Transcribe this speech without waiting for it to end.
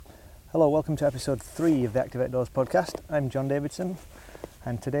Hello, welcome to episode 3 of the Active Outdoors podcast. I'm John Davidson,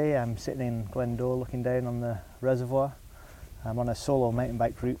 and today I'm sitting in Glendoe looking down on the reservoir. I'm on a solo mountain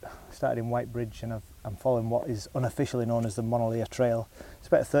bike route, started in Whitebridge, and I'm following what is unofficially known as the Monolea Trail. It's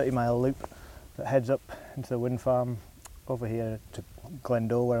about a 30-mile loop that heads up into the wind farm over here to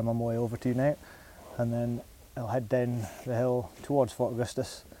Glendoe, where I'm on my way over to now, and then I'll head down the hill towards Fort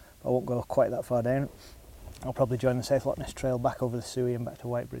Augustus. I won't go quite that far down. I'll probably join the South Loch Ness Trail back over the Suey and back to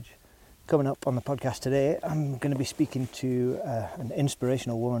Whitebridge. Coming up on the podcast today, I'm going to be speaking to an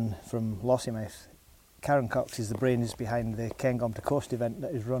inspirational woman from Lossiemouth. Karen Cox is the brains behind the Cairngorm to Coast event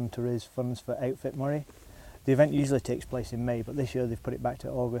that is run to raise funds for Outfit Murray. The event usually takes place in May, but this year they've put it back to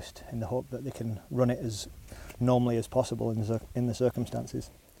August in the hope that they can run it as normally as possible in the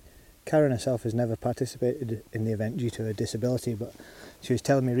circumstances. Karen herself has never participated in the event due to her disability, but she was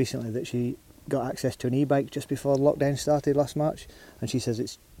telling me recently that she got access to an e-bike just before lockdown started last March, and she says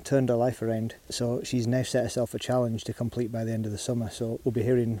it's turned her life around. So she's now set herself a challenge to complete by the end of the summer. So we'll be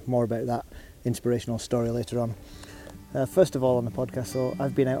hearing more about that inspirational story later on. First of all on the podcast, so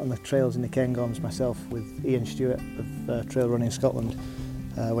I've been out on the trails in the Cairngorms myself with Ian Stewart of Trail Running Scotland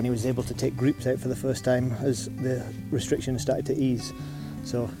when he was able to take groups out for the first time as the restrictions started to ease.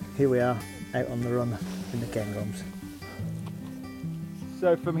 So here we are out on the run in the Cairngorms.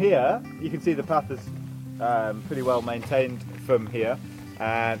 So from here, you can see the path is pretty well maintained from here,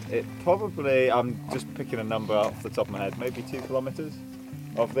 and it probably, I'm just picking a number off the top of my head, maybe 2 kilometres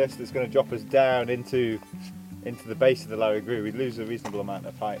of this that's going to drop us down into the base of the Lowry Grue. We lose a reasonable amount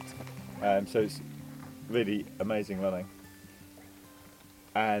of height, so it's really amazing running.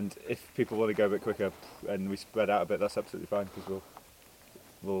 And if people want to go a bit quicker and we spread out a bit, that's absolutely fine, because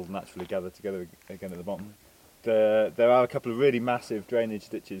we'll naturally gather together again at the bottom. There are a couple of really massive drainage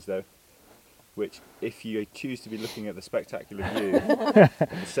ditches though, which if you choose to be looking at the spectacular view at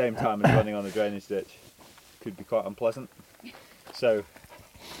the same time as running on a drainage ditch, could be quite unpleasant. So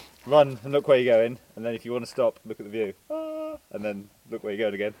run and look where you're going, and then if you want to stop, look at the view, and then look where you're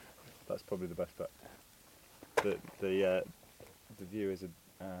going again. That's probably the best part. The view is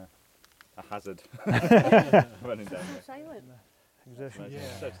a hazard running down there. Silent. Exertion. Yeah.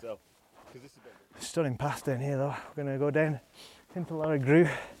 So still. Stunning path down here though. We're going to go down into Lowry Grue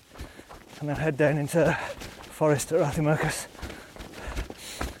and then head down into the forest at Rathimercus.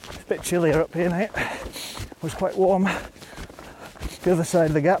 It's a bit chillier up here now. It was quite warm the other side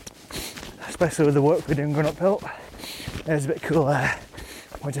of the gap, especially with the work we're doing going uphill. It's a bit cooler.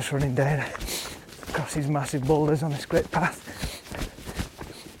 We're just running down across these massive boulders on this great path.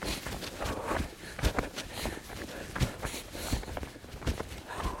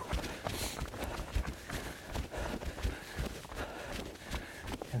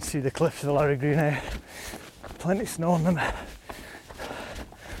 See the cliffs of the Lowry Grue now, plenty of snow on them,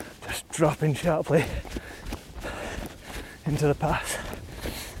 just dropping sharply into the pass,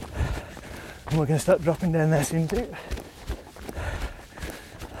 and we're going to start dropping down there soon too.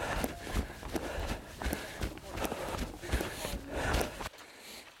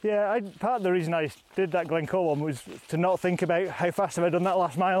 Yeah, part of the reason I did that Glencoe one was to not think about how fast have I done that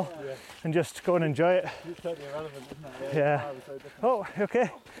last mile, and just go and enjoy it. It's totally irrelevant, isn't it? Yeah. Oh,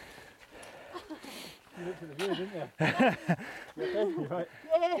 okay. You looked at the view, didn't you? You okay? You right?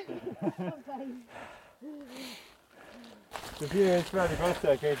 Yeah. The view is fairly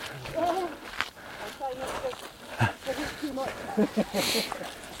breathtaking. I'll try not to hit too much.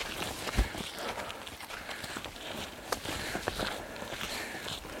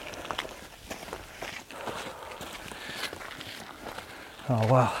 Oh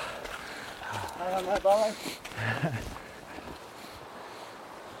wow. Hang on there, Barry.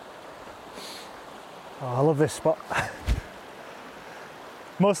 Oh, I love this spot.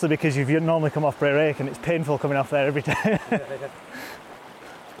 Mostly because you've normally come off Bray Rake and it's painful coming off there every time.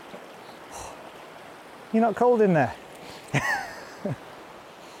 You're not cold in there?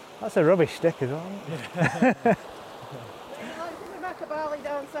 That's a rubbish stick as well. Would you like to be back a Bali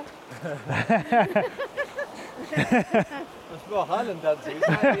dancer? That's more Highland dancing,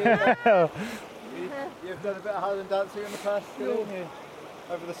 isn't it? You've done a bit of Highland dancing in the past still? No.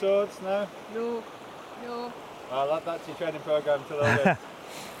 Over the swords, no? No. Well, that's your training programme till August.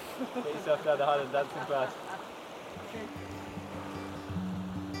 Get yourself down the Highland dancing class.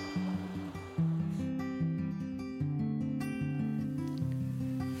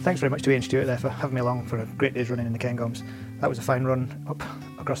 Thanks very much to Ian Stewart there for having me along for a great day's running in the Cairngorms. That was a fine run up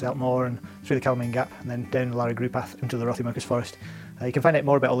across the Altmore and through the Calmaine Gap and then down the Lowry Grue path into the Rothimercus Forest. You can find out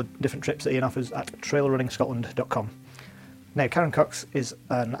more about all the different trips that Ian offers at trailrunningscotland.com. Now, Karen Cox is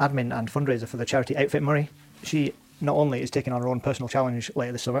an admin and fundraiser for the charity Outfit Murray. She not only is taking on her own personal challenge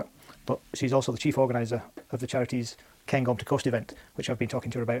later this summer, but she's also the chief organiser of the charity's Cairngorm to Coast event, which I've been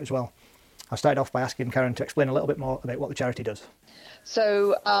talking to her about as well. I started off by asking Karen to explain a little bit more about what the charity does.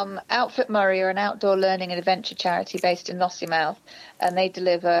 So Outfit Murray are an outdoor learning and adventure charity based in Lossiemouth, and they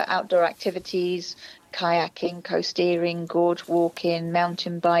deliver outdoor activities, kayaking, coasteering, gorge walking,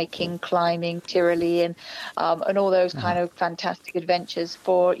 mountain biking, climbing, Tyrolean, and all those kind of fantastic adventures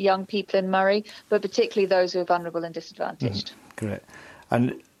for young people in Murray, but particularly those who are vulnerable and disadvantaged. Great.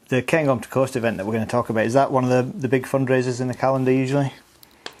 And the Cairngorm to Coast event that we're going to talk about, is that one of the big fundraisers in the calendar usually?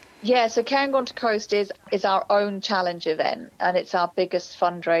 Yeah, so Cairngorm to Coast is our own challenge event, and it's our biggest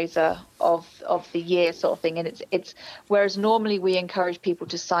fundraiser of the year sort of thing. And it's whereas normally we encourage people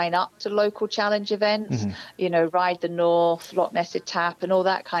to sign up to local challenge events, Ride the North, Loch Ness Tap, and all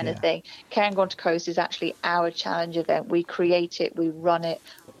that kind of thing. Cairngorm to Coast is actually our challenge event. We create it, we run it,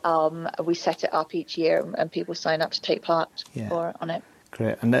 we set it up each year, and people sign up to take part on it.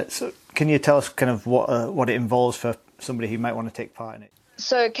 Great. And can you tell us kind of what it involves for somebody who might want to take part in it?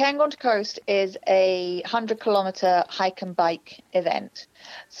 So Cairngorm to Coast is a 100-kilometre hike and bike event.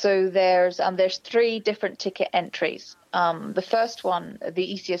 So there's 3 different ticket entries. The first one, the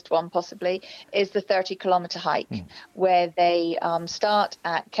easiest one possibly, is the 30-kilometre hike, where they start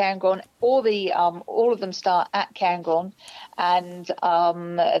at Cairngorm. All of them start at Cairngorm and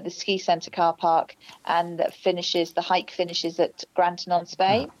at the ski centre car park, and the hike finishes at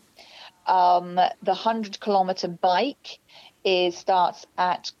Granton-on-Spey. The 100-kilometre bike starts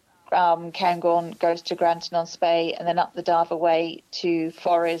at Cairngorm, goes to Granton-on-Spey, and then up the Darver Way to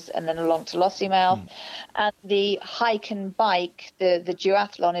Forres, and then along to Lossiemouth. And the hike and bike, the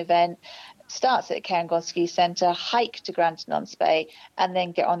duathlon event, starts at Cairngorm Ski Centre, hike to Granton-on-Spey, and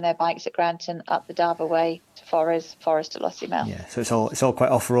then get on their bikes at Granton, up the Darver Way to Forres to Lossiemouth. Yeah, so it's all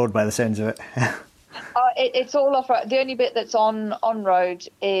quite off-road by the sounds of it. It's all off-road. The only bit that's on-road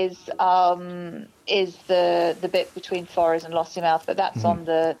is the bit between Forres and Lossiemouth, but that's on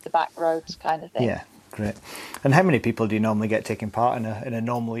the back roads kind of thing. Yeah, great. And how many people do you normally get taking part in a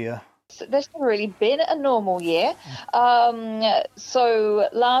normal year? So there's never really been a normal year. So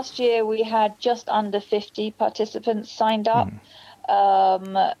last year we had just under 50 participants signed up.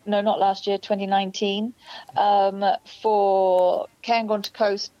 No, not last year, 2019. For Cairngorm to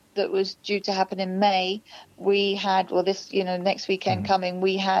Coast, that was due to happen in May, we had, next weekend coming,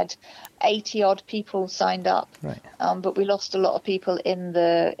 we had 80 odd people signed up. Right. But we lost a lot of people in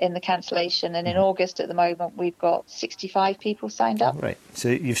the cancellation, and in August at the moment we've got 65 people signed up. Right. So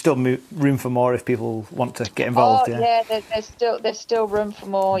you've still room for more if people want to get involved. There's still room for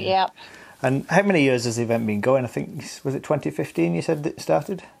more. Yeah. And how many years has the event been going? I think, was it 2015 you said it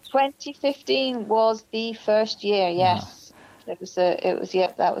started? 2015 was the first year. Yes. That was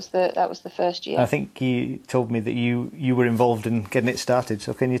the first year. I think you told me that you were involved in getting it started.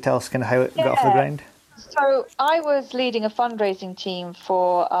 So can you tell us kind of how it got off the ground? So I was leading a fundraising team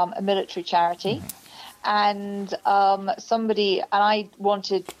for a military charity, and I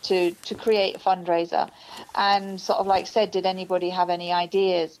wanted to create a fundraiser, and sort of like said, did anybody have any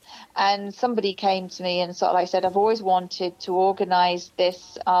ideas? And somebody came to me and sort of like said, I've always wanted to organise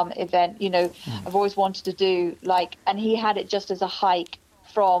this event. I've always wanted to do and he had it just as a hike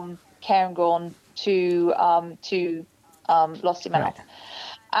from Cairngorm to Lossiemouth. Right.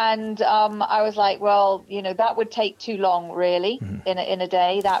 And I was like, well, that would take too long, really, in a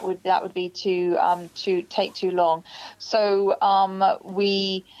day. That would be to take too long. So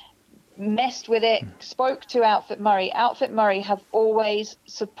we messed with it, spoke to Outfit Murray. Outfit Murray have always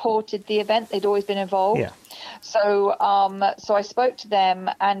supported the event. They'd always been involved. Yeah. So I spoke to them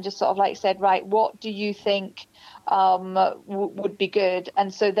and just sort of like said, right, what do you think would be good?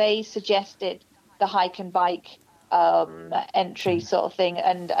 And so they suggested the hike and bike entry sort of thing,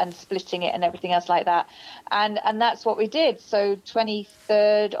 and splitting it and everything else like that, and that's what we did. So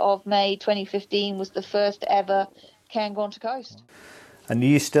 23rd of May 2015 was the first ever Cairngorm to Coast. And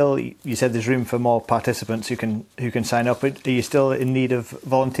you said there's room for more participants who can sign up. Are you still in need of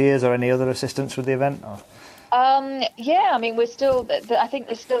volunteers or any other assistance with the event? Or? Yeah, I mean, I think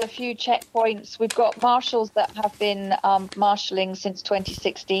there's still a few checkpoints. We've got marshals that have been marshalling since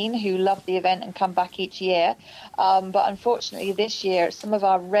 2016 who love the event and come back each year. But unfortunately this year, some of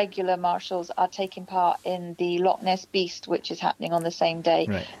our regular marshals are taking part in the Loch Ness Beast, which is happening on the same day.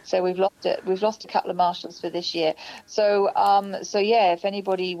 Right. So we've lost a couple of marshals for this year. So yeah, if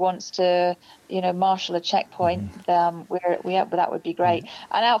anybody wants to, marshal a checkpoint, that would be great.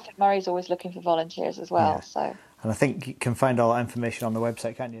 And Outfit Murray's always looking for volunteers as well. Yeah. So. And I think you can find all that information on the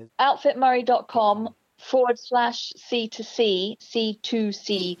website, can't you?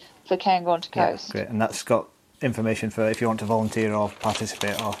 outfitmurray.com/C2C for Cairngorm to Coast. Yeah, great. And that's got information for if you want to volunteer or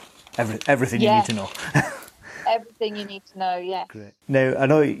participate, or everything you need to know. Everything you need to know, yes. Great. Now, I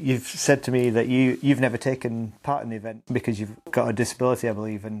know you've said to me that you've never taken part in the event because you've got a disability, I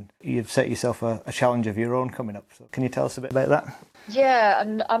believe, and you've set yourself a challenge of your own coming up. So can you tell us a bit about that? Yeah,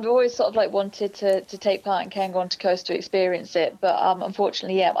 and I've always sort of like wanted to take part in Cairngorm to Coast to experience it, but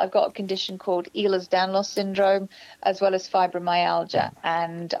unfortunately, I've got a condition called Ehlers-Danlos syndrome, as well as fibromyalgia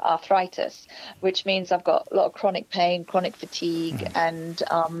and arthritis, which means I've got a lot of chronic pain, chronic fatigue, and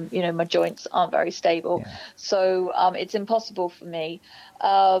my joints aren't very stable. Yeah. So it's impossible for me.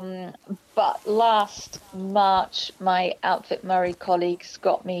 But last March, my Outfit Murray colleagues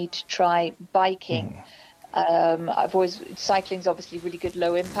got me to try biking. Cycling's obviously really good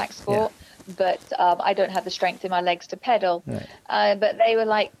low impact sport, but I don't have the strength in my legs to pedal. Right. But they were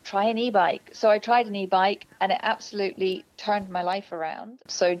like, try an e-bike. So I tried an e-bike and it absolutely turned my life around.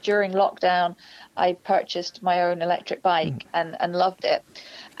 So during lockdown, I purchased my own electric bike and loved it.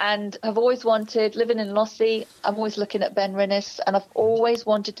 And I've always wanted, living in Lossy, I'm always looking at Ben Rinnes, and I've always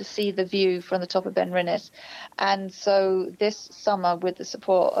wanted to see the view from the top of Ben Rinnes. And so this summer, with the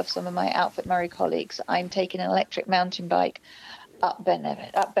support of some of my Outfit Murray colleagues, I'm taking an electric mountain bike up Ben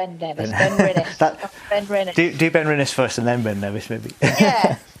Rinnes. Ben Rinnes. Do Ben Rinnes first and then Ben Nevis, maybe.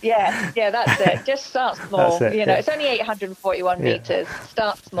 Yeah, that's it. Just start small. It's only 841 metres.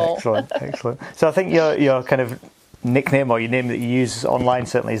 Start small. Excellent. So I think your kind of nickname or your name that you use online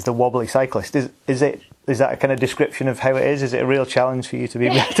certainly is the Wobbly Cyclist. Is that a kind of description of how it is? Is it a real challenge for you to be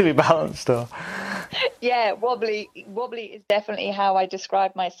to be balanced? Or? Yeah, wobbly is definitely how I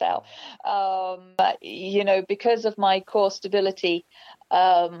describe myself. Because of my core stability,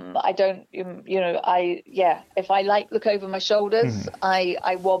 I don't, if I look over my shoulders,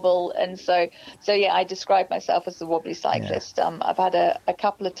 I wobble. And so I describe myself as the Wobbly Cyclist. Yeah. I've had a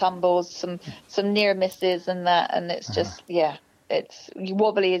couple of tumbles, some near misses and that, and it's just, it's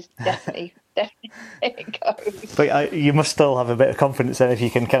wobbly is definitely it goes. But you must still have a bit of confidence then if you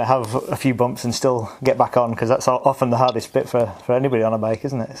can kind of have a few bumps and still get back on, because that's often the hardest bit for anybody on a bike,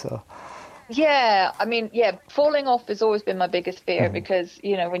 isn't it? So. Yeah, falling off has always been my biggest fear because,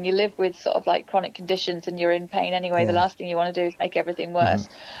 when you live with sort of like chronic conditions and you're in pain anyway, the last thing you want to do is make everything worse.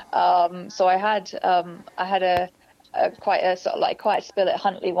 So I had a quite a spill at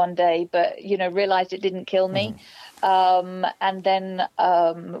Huntley one day, but, realised it didn't kill me. And then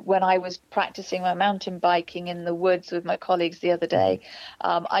when I was practicing my mountain biking in the woods with my colleagues the other day,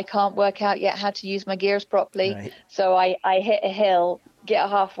 I can't work out yet how to use my gears properly. Right. So I hit a hill, get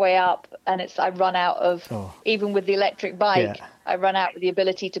halfway up, and I run out of, even with the electric bike, I run out with the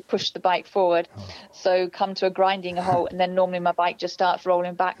ability to push the bike forward. So come to a grinding halt, and then normally my bike just starts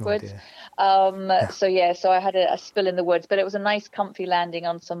rolling backwards. So I had a spill in the woods, but it was a nice comfy landing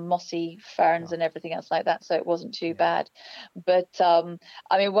on some mossy ferns and everything else like that, so it wasn't too bad. But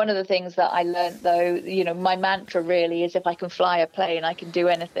one of the things that I learned, though, my mantra really is if I can fly a plane, I can do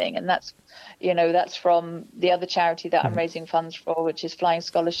anything. And that's from the other charity that I'm raising funds for, which is Flying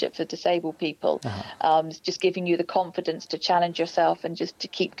Scholarship for Disabled People. It's just giving you the confidence to challenge yourself and just to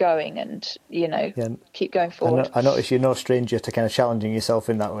keep going and, keep going forward. I notice you're no stranger to kind of challenging yourself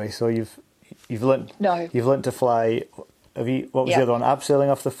in that way. So you've learnt to fly. What was the other one? Abseiling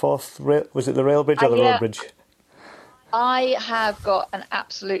off the fourth rail? Was it the rail bridge or the road bridge? I have got an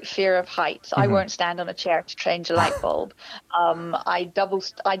absolute fear of heights. I won't stand on a chair to change a light bulb. I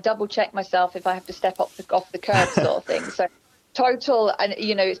double check myself if I have to step off the curb sort of thing. So total, and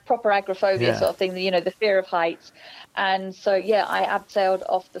it's proper agoraphobia sort of thing. The fear of heights. And so I abseiled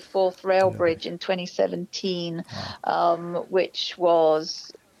off the fourth rail bridge in 2017, which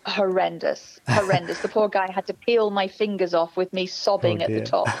was horrendous. The poor guy had to peel my fingers off with me sobbing at the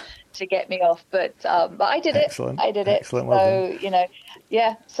top to get me off, but I did it. Excellent.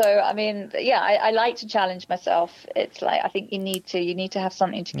 So I like to challenge myself. It's like I think you need to have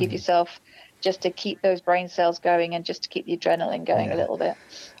something to give yourself, just to keep those brain cells going and just to keep the adrenaline going a little bit.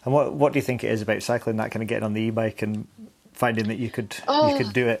 And what do you think it is about cycling, that kind of getting on the e-bike and finding that you could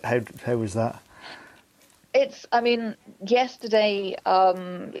do it? How was that? Yesterday,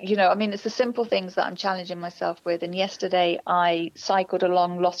 it's the simple things that I'm challenging myself with. And yesterday I cycled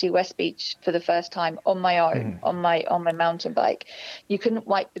along Lossy West Beach for the first time on my own, on my mountain bike. You couldn't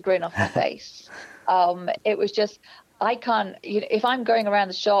wipe the grin off my face. It was just, I can't, if I'm going around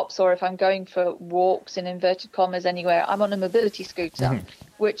the shops or if I'm going for walks in inverted commas anywhere, I'm on a mobility scooter,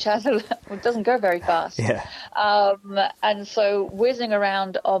 which doesn't go very fast. And so whizzing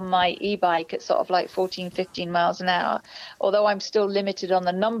around on my e-bike at sort of like 14, 15 miles an hour, although I'm still limited on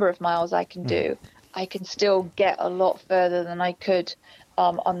the number of miles I can do, I can still get a lot further than I could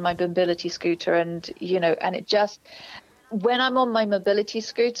on my mobility scooter, and and it just, when I'm on my mobility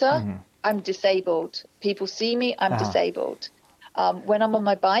scooter, I'm disabled. People see me, I'm disabled. When I'm on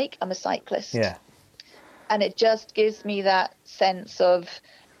my bike, I'm a cyclist. Yeah. And it just gives me that sense of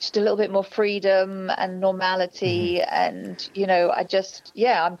just a little bit more freedom and normality. And,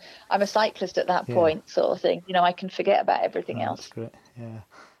 I'm a cyclist at that point, sort of thing. I can forget about everything else. That's great, yeah.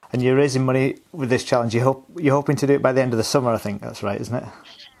 And you're raising money with this challenge. You're hoping to do it by the end of the summer, I think that's right, isn't it?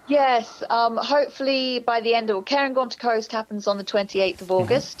 Yes, hopefully by the end of Cairngorm to Coast happens on the 28th of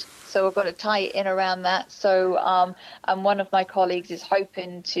August. So we've got to tie it in around that. So and one of my colleagues is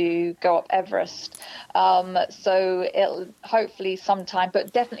hoping to go up Everest. So it'll hopefully sometime,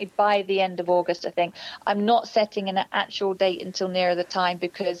 but definitely by the end of August, I think. I'm not setting an actual date until nearer the time,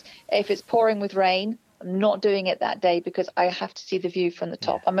 because if it's pouring with rain, I'm not doing it that day because I have to see the view from the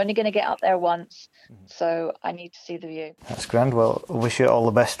top. I'm only going to get up there once, so I need to see the view. That's grand. Well, I wish you all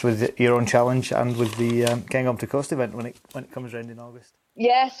the best with your own challenge and with the Cairngorm to Coast event when it comes around in August.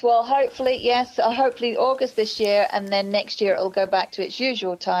 Yes, well, hopefully August this year, and then next year it'll go back to its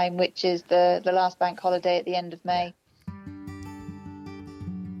usual time, which is the last bank holiday at the end of May.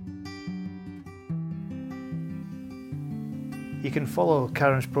 You can follow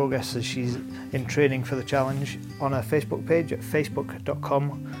Karen's progress as she's in training for the challenge on her Facebook page at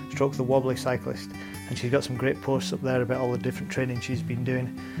facebook.com/The Wobbly Cyclist, and she's got some great posts up there about all the different training she's been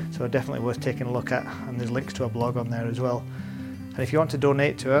doing, so definitely worth taking a look at, and there's links to her blog on there as well. And if you want to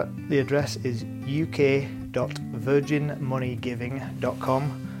donate to her, the address is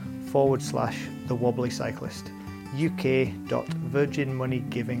uk.virginmoneygiving.com/The Wobbly Cyclist,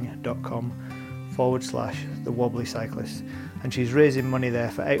 uk.virginmoneygiving.com/The Wobbly Cyclist. And she's raising money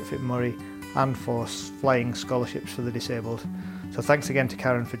there for Outfit Murray and for flying scholarships for the disabled. So thanks again to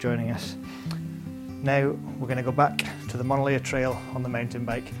Karen for joining us. Now we're going to go back to the Monalier Trail on the mountain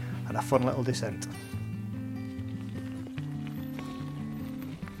bike and a fun little descent.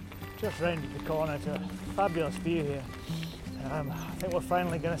 Just rounded the corner to a fabulous view here. I think we're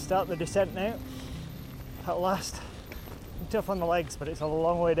finally going to start the descent now, at last. I'm tough on the legs, but it's a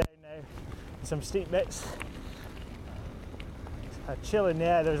long way down now. Some steep bits. It's chill in the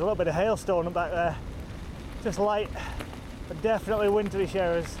air. There's a little bit of hailstone up back there. Just light, but definitely wintry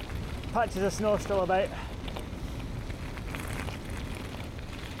showers. Patches of snow still about.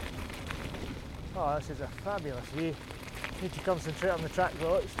 Oh, this is a fabulous view. Need to concentrate on the track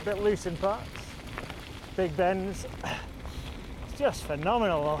though, it's a bit loose in parts. Big bends. It's just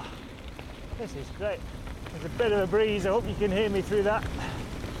phenomenal though. This is great. There's a bit of a breeze, I hope you can hear me through that.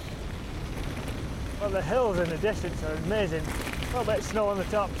 Well, the hills in the distance are amazing. A little bit of snow on the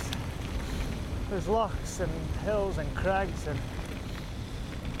tops. There's lochs and hills and crags, and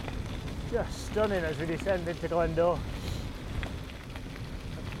just stunning as we descend into Glendore.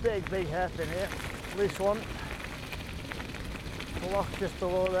 A big hairpin here, loose one. The loch just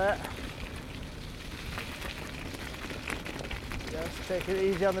below there. Just take it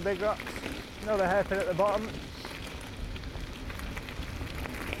easy on the big rocks. Another hairpin at the bottom.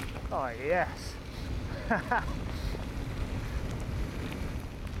 Oh yes.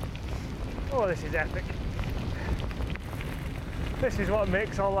 Oh, this is epic. This is what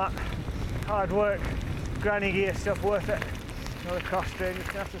makes all that hard work, granny gear stuff worth it. Another cross train, just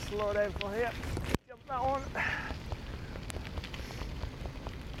gonna have to slow down for here. Jump that one.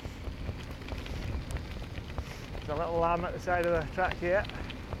 There's a little lamb at the side of the track here.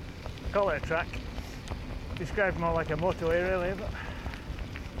 I call it a track. Described more like a motorway really, but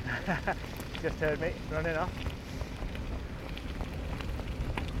just heard me running off.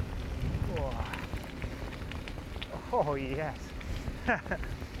 Oh yes.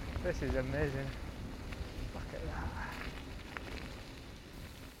 This is amazing. Look at that.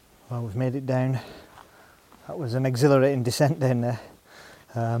 Well, we've made it down. That was an exhilarating descent down there.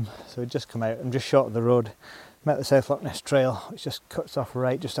 So we've just come out. I'm just short of the road. Met the South Loch Ness Trail, which just cuts off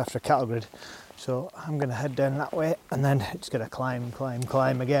right just after Cattle Grid. So I'm going to head down that way, and then it's going to climb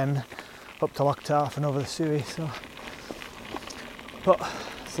again up to Loch Tarf and over the Suey. So, but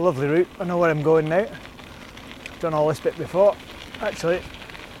it's a lovely route. I know where I'm going now. Done all this bit before, actually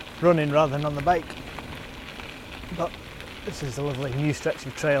running rather than on the bike. But this is a lovely new stretch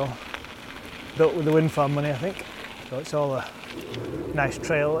of trail built with the wind farm money, I think. So it's all a nice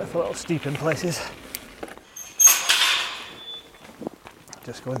trail, a little steep in places.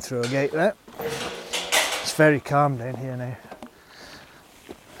 Just going through a gate there. It's very calm down here now.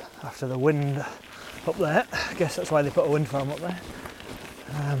 After the wind up there, I guess that's why they put a wind farm up there.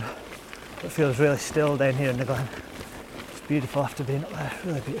 It feels really still down here in the glen. It's beautiful after being up there,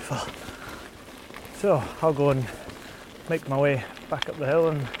 really beautiful. So I'll go and make my way back up the hill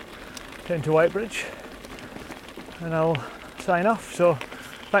and down to Whitebridge, and I'll sign off. So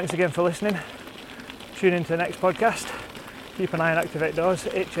thanks again for listening. Tune in to the next podcast. Keep an eye on Active Outdoors,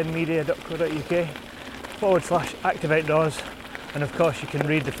 hnmedia.co.uk/Active Outdoors, and of course you can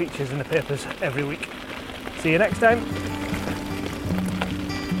read the features in the papers every week. See you next time.